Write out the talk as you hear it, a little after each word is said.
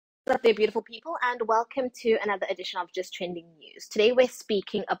up there, beautiful people, and welcome to another edition of Just Trending News. Today, we're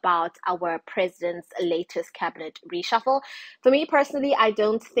speaking about our president's latest cabinet reshuffle. For me personally, I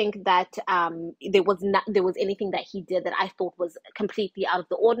don't think that there was anything that he did that I thought was completely out of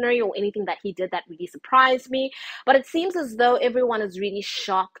the ordinary, or anything that he did that really surprised me. But it seems as though everyone is really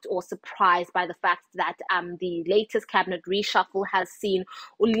shocked or surprised by the fact that the latest cabinet reshuffle has seen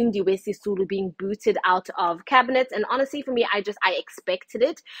Lindiwe Sisulu being booted out of cabinet. And honestly, for me, I expected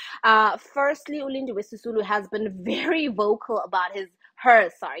it. Firstly, Lindiwe Sisulu has been very vocal about her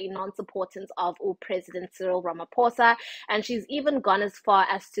non-supportance of President Cryril Ramaphosa, and she's even gone as far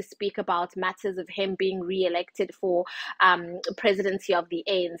as to speak about matters of him being re-elected for presidency of the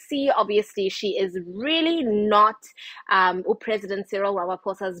ANC. Obviously, she is really not President Cryril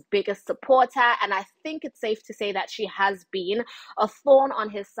Ramaphosa's biggest supporter, and I think it's safe to say that she has been a thorn on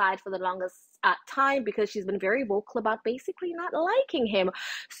his side for the longest time, because she's been very vocal about basically not liking him.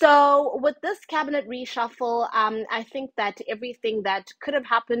 So with this cabinet reshuffle, I think that everything that could have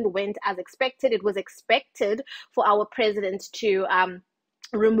happened went as expected. It was expected for our president to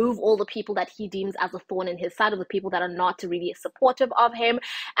remove all the people that he deems as a thorn in his side, or the people that are not really supportive of him.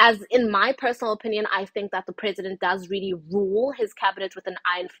 As in my personal opinion, I think that the president does really rule his cabinet with an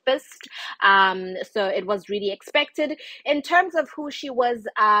iron fist. So it was really expected. In terms of who she was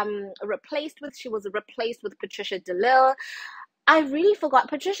replaced with, she was replaced with Patricia de Lille. I really forgot.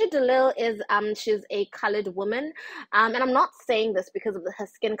 Patricia de Lille is she's a colored woman, and I'm not saying this because of her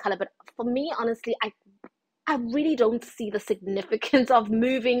skin color, but for me, honestly, I really don't see the significance of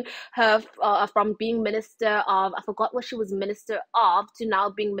moving her from being minister of, I forgot what she was minister of, to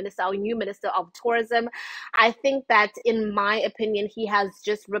now being our new minister of tourism. I think that, in my opinion, he has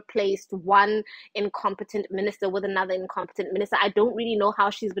just replaced one incompetent minister with another incompetent minister. I don't really know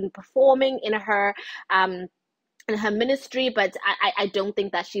how she's been performing in her ministry, but I don't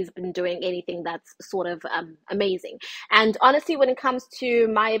think that she's been doing anything that's sort of amazing. And honestly, when it comes to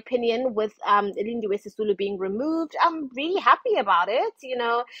my opinion with Lindiwe Sisulu being removed, I'm really happy about it. You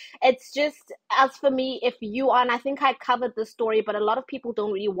know, it's just, as for me, if you are, and I think I covered this story, but a lot of people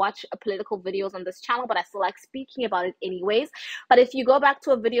don't really watch political videos on this channel, but I still like speaking about it anyways. But if you go back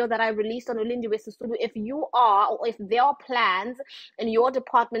to a video that I released on Lindiwe Sisulu, if you are, or if there are plans in your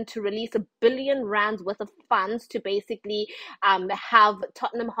department to release R1 billion worth of funds to basically have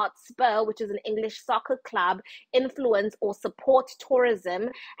Tottenham Hotspur, which is an English soccer club, influence or support tourism,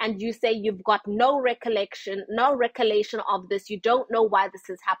 and you say you've got no recollection of this, you don't know why this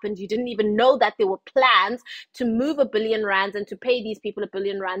has happened, you didn't even know that there were plans to move R1 billion and to pay these people R1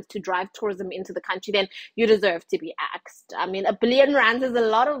 billion to drive tourism into the country, then you deserve to be axed. I mean, R1 billion is a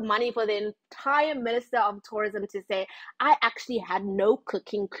lot of money for the entire Minister of Tourism to say, I actually had no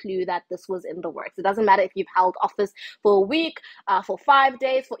cooking clue that this was in the works. It doesn't matter if you've held office for a week, for 5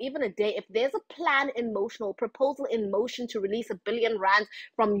 days, for even a day. If there's a plan in motion or proposal in motion to release R1 billion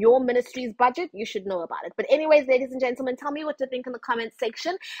from your ministry's budget, you should know about it. But anyways, ladies and gentlemen, tell me what you think in the comment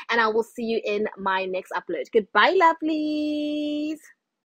section, and I will see you in my next upload. Goodbye, lovelies.